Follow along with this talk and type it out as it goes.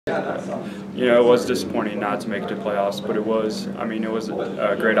You know, it was disappointing not to make it to playoffs, but it was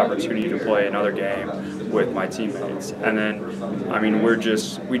a great opportunity to play another game with my teammates. And then,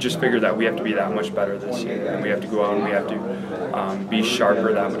 we just figured that we have to be that much better this year, and we have to go out and we have to be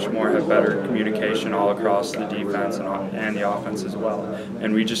sharper that much more, have better communication all across the defense and the offense as well.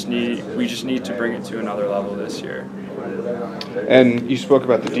 And we just need to bring it to another level this year. And you spoke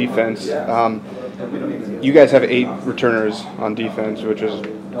about the defense. You guys have 8 returners on defense, which is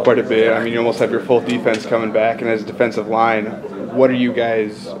quite a bit. You almost have your full defense coming back. And as a defensive line, what are you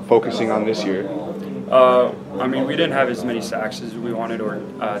guys focusing on this year? We didn't have as many sacks as we wanted or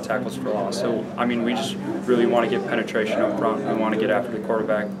tackles for loss. So, we just really want to get penetration up front. We want to get after the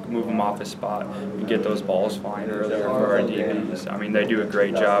quarterback, move him off his spot, and get those balls flying earlier for our DBs. They do a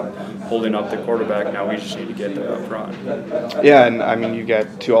great job holding up the quarterback. Now we just need to get there up front. Yeah, and you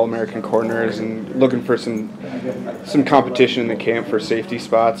got 2 All-American corners and looking for some competition in the camp for safety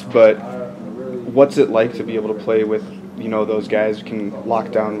spots. But what's it like to be able to play with those guys who can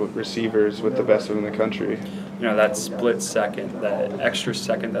lock down with receivers with the best of them in the country? That split second, that extra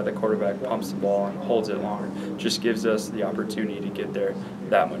second that the quarterback pumps the ball and holds it longer, just gives us the opportunity to get there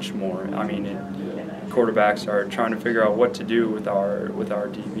that much more. Quarterbacks are trying to figure out what to do with our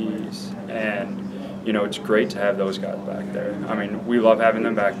DBs, and it's great to have those guys back there. We love having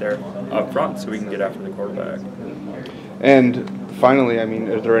them back there up front so we can get after the quarterback. And finally,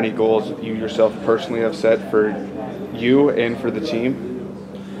 are there any goals that you yourself personally have set for you and for the team?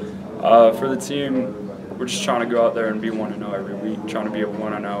 For the team, we're just trying to go out there and be 1-0 every week, trying to be a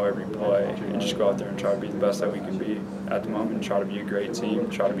 1-0 every play, and just go out there and try to be the best that we can be at the moment, try to be a great team,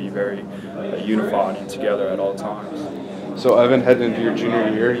 try to be very unified and together at all times. So Evan, heading into your junior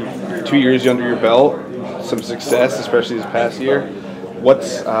year, you're 2 years under your belt, some success, especially this past year. What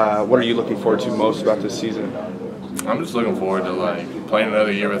are you looking forward to most about this season? I'm just looking forward to playing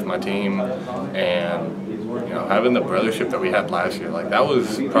another year with my team and having the brothership that we had last year. That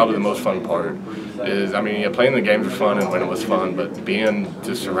was probably the most fun part. Playing the games was fun and when it was fun, but being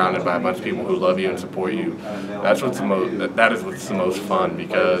just surrounded by a bunch of people who love you and support you, that is what's the most fun,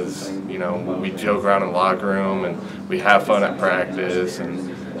 because we joke around in the locker room and we have fun at practice,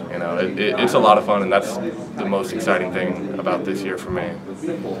 and it's a lot of fun, and that's the most exciting thing about this year for me.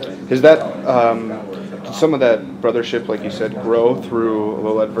 Is that did some of that brothership, like you said, grow through a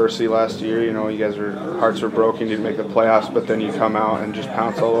little adversity last year? You guys hearts were broken, you didn't make the playoffs, but then you come out and just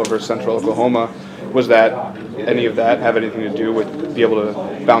pounce all over Central Oklahoma. Was that any of that have anything to do with be able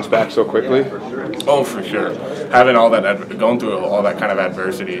to bounce back so quickly? Oh, for sure. Having going through all that kind of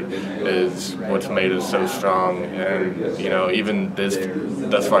adversity is what's made us so strong. And even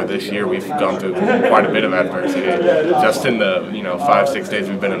thus far this year, we've gone through quite a bit of adversity just in the 5-6 days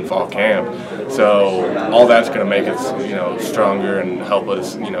we've been in fall camp. So all that's going to make us stronger and help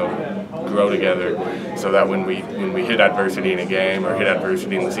us grow together, so that when we hit adversity in a game or hit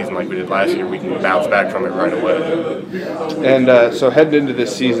adversity in the season like we did last year, we can bounce back from it right away. And so heading into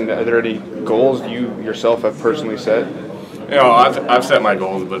this season, are there any goals you yourself have personally set? I've set my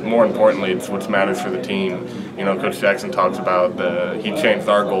goals, but more importantly, it's what matters for the team. Coach Jackson talks about he changed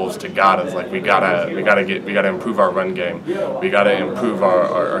our goals to gotta. We gotta improve our run game. We gotta improve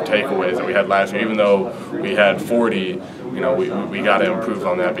our takeaways that we had last year. Even though we had 40, we gotta improve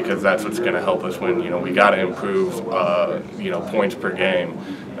on that, because that's what's gonna help us win. We gotta improve points per game,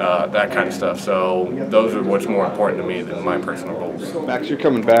 that kind of stuff. So those are what's more important to me than my personal goals. Max, you're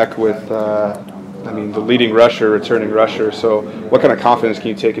coming back with the leading rusher, returning rusher. So what kind of confidence can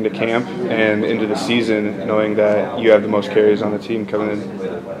you take into camp and into the season, knowing that you have the most carries on the team coming in?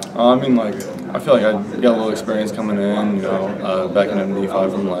 I feel like I got a little experience coming in, back in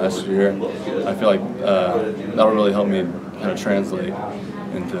MD5 from last year. I feel like that'll really help me kind of translate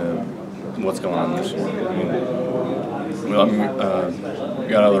into what's going on this year. We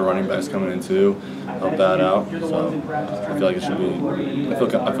got other running backs coming in too, help that out. So I feel like it should be. I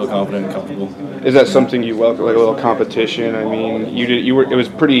feel confident and comfortable. Is that something you welcome, like a little competition? It was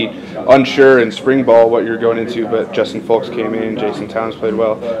pretty unsure in spring ball what you're going into, but Justin Folks came in, Jason Towns played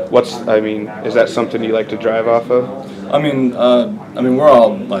well. Is that something you like to drive off of?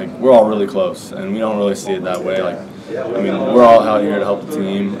 We're all really close, and we don't really see it that way. We're all out here to help the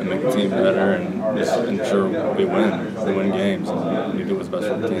team and make the team better, and just ensure we win games, and we do what's best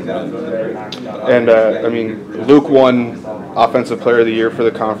for the team. And Luke won Offensive Player of the Year for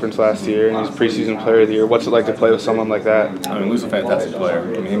the conference last year, and he's preseason Player of the Year. What's it like to play with someone like that? Luke's a fantastic player.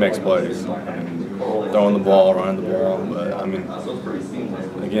 He makes plays, throwing the ball, running the ball.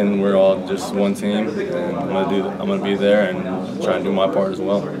 But again, we're all just one team, and I'm gonna be there and try and do my part as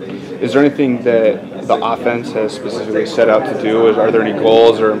well. Is there anything that the offense has specifically set out to do? Are there any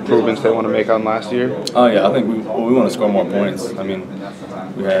goals or improvements they want to make on last year? Oh yeah, I think we want to score more points. I mean,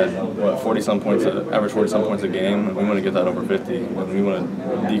 we had 40-some points, average 40-some points a game, and we want to get that over 50. And we want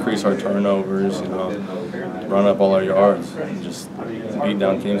to decrease our turnovers, run up all our yards, and just beat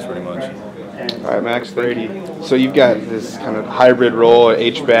down teams pretty much. All right, Max, Brady. So you've got this kind of hybrid role at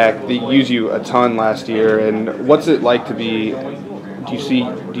H-back. They used you a ton last year, and what's it like to be? Do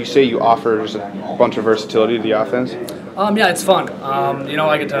you say you offer just a bunch of versatility to the offense? Yeah, it's fun.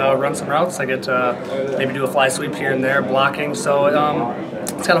 I get to run some routes. I get to maybe do a fly sweep here and there, blocking. So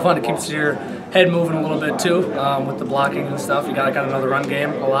it's kind of fun. It keeps your head moving a little bit too with the blocking and stuff. You got to kind of know the run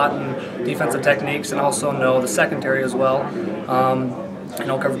game a lot and defensive techniques, and also know the secondary as well.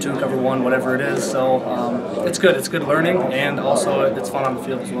 Cover 2, cover 1, whatever it is. So it's good. It's good learning, and also it's fun on the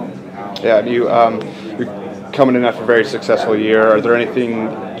field as well. Yeah, you're coming in after a very successful year. Are there anything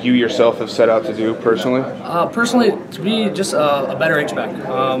you yourself have set out to do personally? Personally, to be just a better H-back.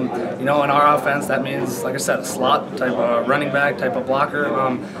 In our offense, that means, like I said, a slot type of running back, type of blocker.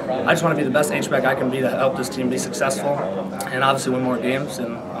 I just want to be the best H-back I can be to help this team be successful, and obviously win more games.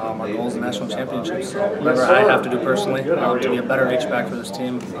 And our goal is the national championships. So whatever I have to do personally to be a better H-back for this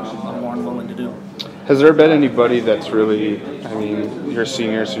team, I'm more than willing to do. Has there been anybody that's really, you're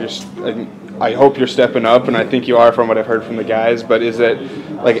seniors, I hope you're stepping up, and I think you are from what I've heard from the guys, but is it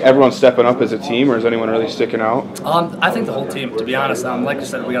like everyone's stepping up as a team, or is anyone really sticking out? I think the whole team, to be honest. Like you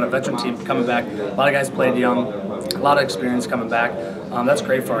said, we got a veteran team coming back. A lot of guys played young, a lot of experience coming back. That's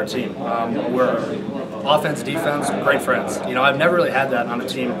great for our team. We're offense, defense, great friends. I've never really had that on a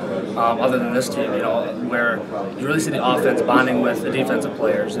team other than this team, where you really see the offense bonding with the defensive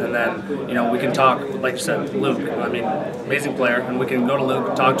players. And then, we can talk, like you said, Luke, amazing player, and we can go to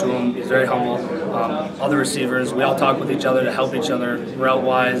Luke, talk to him. He's very humble. Other receivers, we all talk with each other to help each other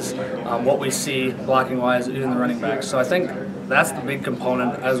route-wise, what we see, blocking-wise, even the running backs. So I think that's the big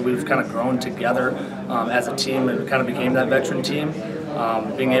component as we've kind of grown together as a team and kind of became that veteran team.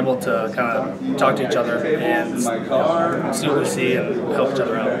 Being able to kind of talk to each other and see what we see and help each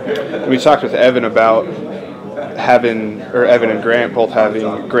other out. We talked with Evan about Evan and Grant both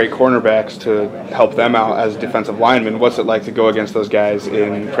having great cornerbacks to help them out as defensive linemen. What's it like to go against those guys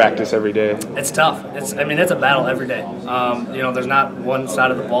in practice every day? It's tough. It's a battle every day. There's not one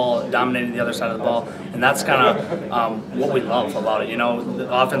side of the ball dominating the other side of the ball, and that's kind of what we love about it. The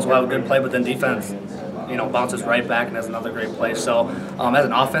offense will have a good play, but then defense bounces right back and has another great play. So as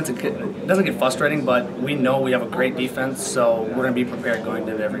an offense, it doesn't get frustrating, but we know we have a great defense, so we're going to be prepared going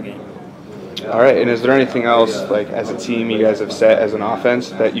into every game. All right, and is there anything else, like as a team, you guys have set as an offense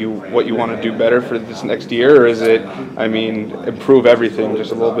that what you want to do better for this next year, or is it, improve everything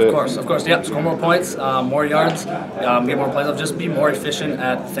just a little bit? Of course, yeah. Score more points, more yards, get more plays off, just be more efficient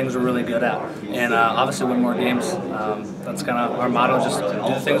at things we're really good at, and obviously win more games. That's kind of our motto: just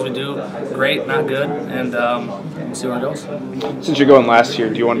do the things we do great, not good, and we'll see where it goes. Since you're going last year,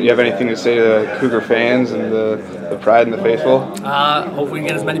 do you have anything to say to the Cougar fans and the pride and the faithful? Hope we can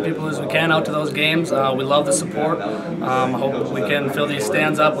get as many people as we can out to those games. We love the support. Hope we can fill these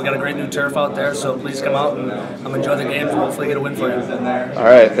stands up. We got a great new turf out there, so please come out and enjoy the games and hopefully get a win for you. All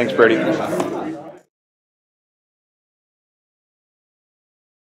right, thanks, Brady.